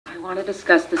want to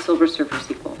discuss the Silver Surfer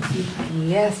sequel.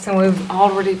 Yes, and we've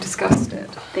already discussed it.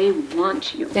 They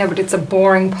want you. Yeah, but it's a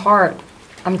boring part.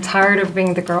 I'm tired of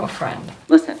being the girlfriend.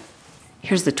 Listen,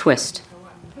 here's the twist.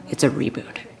 It's a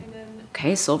reboot.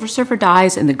 Okay, Silver Surfer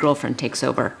dies and the girlfriend takes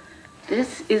over.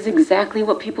 This is exactly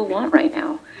what people want right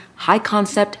now. High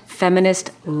concept,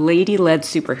 feminist, lady-led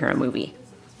superhero movie.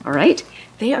 All right?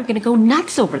 They are gonna go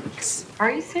nuts over this.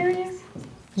 Are you serious?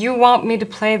 You want me to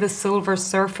play the Silver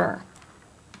Surfer?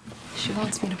 She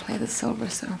wants me to play the Silver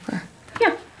Surfer.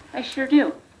 Yeah, I sure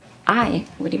do. I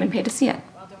would even pay to see it.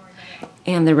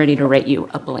 And they're ready to write you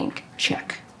a blank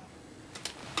check.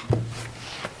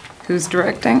 Who's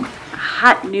directing? A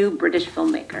hot new British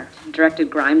filmmaker. Directed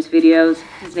Grimes videos.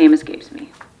 His name escapes me.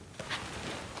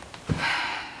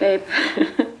 Babe.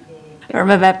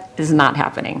 Irma Vep is not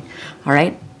happening. All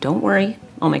right? Don't worry.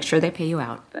 I'll make sure they pay you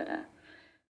out. But,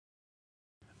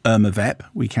 Irma Vep,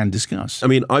 we can discuss. I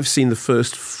mean, I've seen the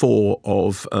first 4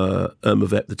 of Irma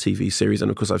Vep, the TV series, and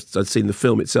of course I've seen the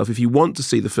film itself. If you want to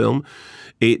see the film,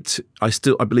 I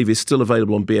believe it's still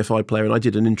available on BFI Player, and I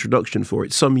did an introduction for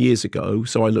it some years ago,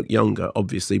 so I look younger,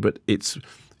 obviously, but it's...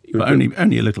 But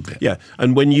only a little bit. Yeah,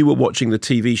 and when you were watching the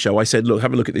TV show, I said, look,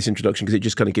 have a look at this introduction, because it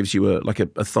just kind of gives you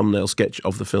a thumbnail sketch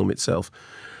of the film itself.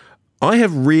 I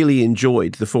have really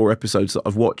enjoyed the 4 episodes that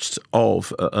I've watched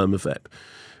of Irma Vep.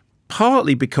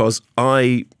 Partly because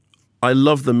I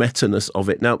love the meta-ness of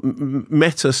it. Now,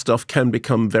 meta stuff can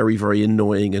become very, very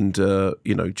annoying and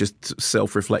just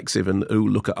self-reflexive and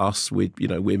look at us.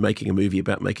 We're making a movie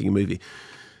about making a movie.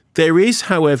 There is,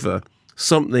 however,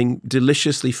 something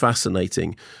deliciously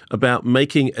fascinating about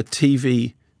making a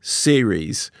TV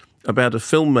series about a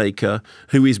filmmaker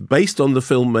who is based on the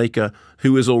filmmaker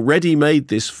who has already made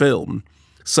this film,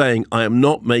 saying, I am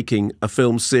not making a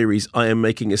film series, I am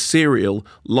making a serial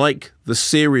like the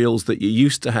serials that you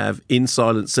used to have in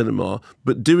silent cinema,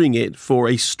 but doing it for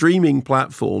a streaming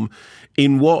platform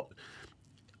in what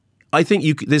I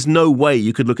think there's no way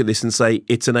you could look at this and say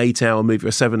it's an 8-hour movie or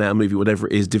a 7-hour movie, whatever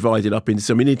it is, divided up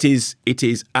into. I mean, it is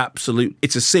absolute.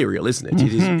 It's a serial, isn't it?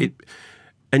 Mm-hmm.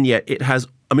 And yet it has.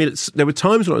 I mean, there were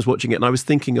times when I was watching it and I was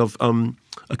thinking of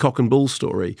A Cock and Bull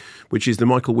Story, which is the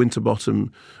Michael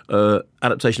Winterbottom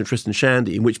adaptation of Tristan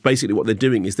Shandy, in which basically what they're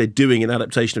doing is they're doing an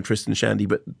adaptation of Tristan Shandy,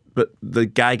 but the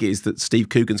gag is that Steve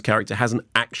Coogan's character hasn't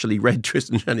actually read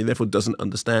Tristan Shandy, therefore doesn't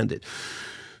understand it.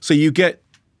 So you get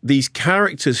these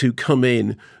characters who come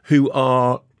in who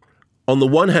are, on the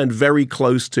one hand, very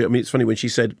close to, I mean, it's funny when she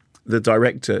said the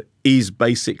director is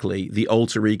basically the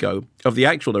alter ego of the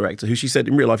actual director, who she said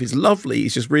in real life is lovely,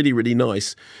 he's just really, really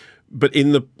nice. But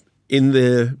in the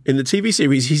TV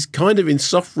series, he's kind of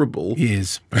insufferable. He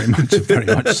is, very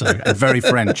much so, and very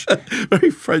French.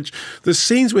 Very French. The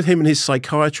scenes with him and his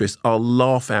psychiatrist are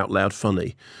laugh out loud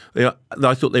funny.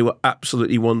 I thought they were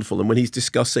absolutely wonderful. And when he's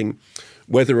discussing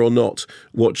whether or not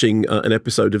watching an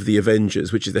episode of The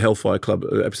Avengers, which is the Hellfire Club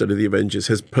episode of The Avengers,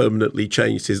 has permanently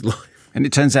changed his life. And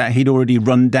it turns out he'd already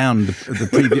run down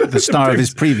the star of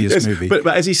his previous movie. But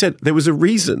as he said, there was a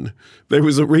reason. There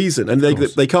was a reason. And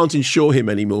they can't insure him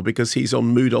anymore because he's on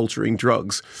mood-altering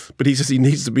drugs. But he says he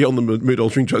needs to be on the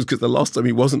mood-altering drugs because the last time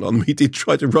he wasn't on them, he did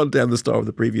try to run down the star of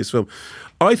the previous film.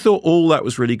 I thought all that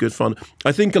was really good fun.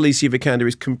 I think Alicia Vikander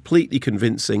is completely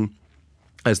convincing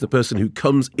as the person who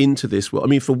comes into this world. I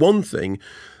mean, for one thing,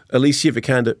 Alicia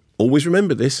Vikander, always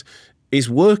remember this, is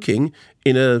working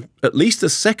in at least a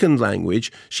second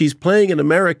language. She's playing an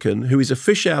American who is a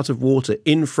fish out of water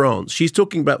in France. She's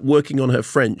talking about working on her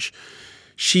French.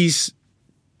 She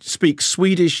speaks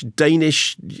Swedish,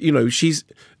 Danish,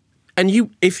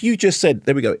 if you just said,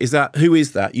 there we go, who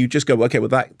is that? You just go, okay, well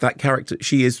that character,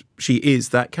 she is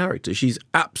that character. She's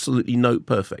absolutely note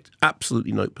perfect.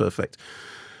 Absolutely note perfect.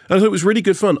 And I thought it was really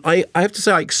good fun. I have to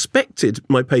say I expected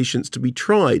my patience to be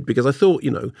tried because I thought,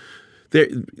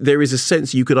 there is a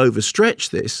sense you could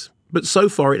overstretch this, but so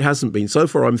far it hasn't been. So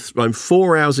far I'm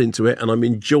 4 hours into it and I'm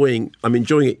enjoying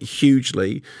it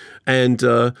hugely. And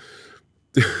the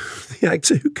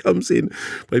actor who comes in,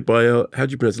 played by how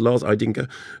do you pronounce it, Lars Eidinga,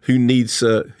 who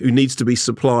needs to be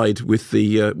supplied with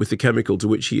the chemical to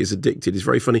which he is addicted, is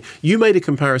very funny. You made a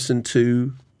comparison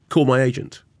to Call My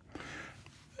Agent.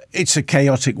 It's a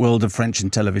chaotic world of French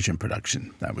and television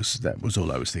production. That was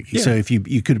all I was thinking. Yeah. So if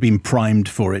you could have been primed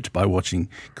for it by watching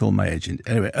Call My Agent.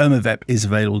 Anyway, Irma Vep is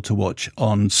available to watch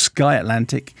on Sky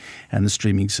Atlantic and the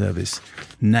streaming service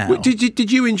now. Well,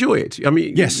 did you enjoy it? I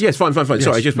mean, yes, fine. Yes,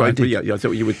 Sorry, I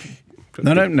thought you would.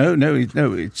 No.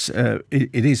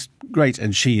 It is great,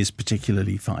 and she is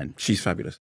particularly fine. She's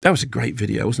fabulous. That was a great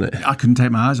video, wasn't it? I couldn't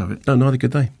take my eyes off it. No, neither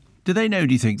could they. Do they know,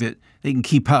 do you think, that they can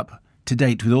keep up to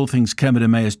date with all things Kermode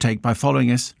and Mayo's take by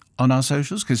following us on our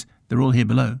socials? Because they're all here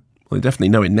below. Well, they definitely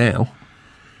know it now.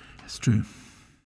 That's true.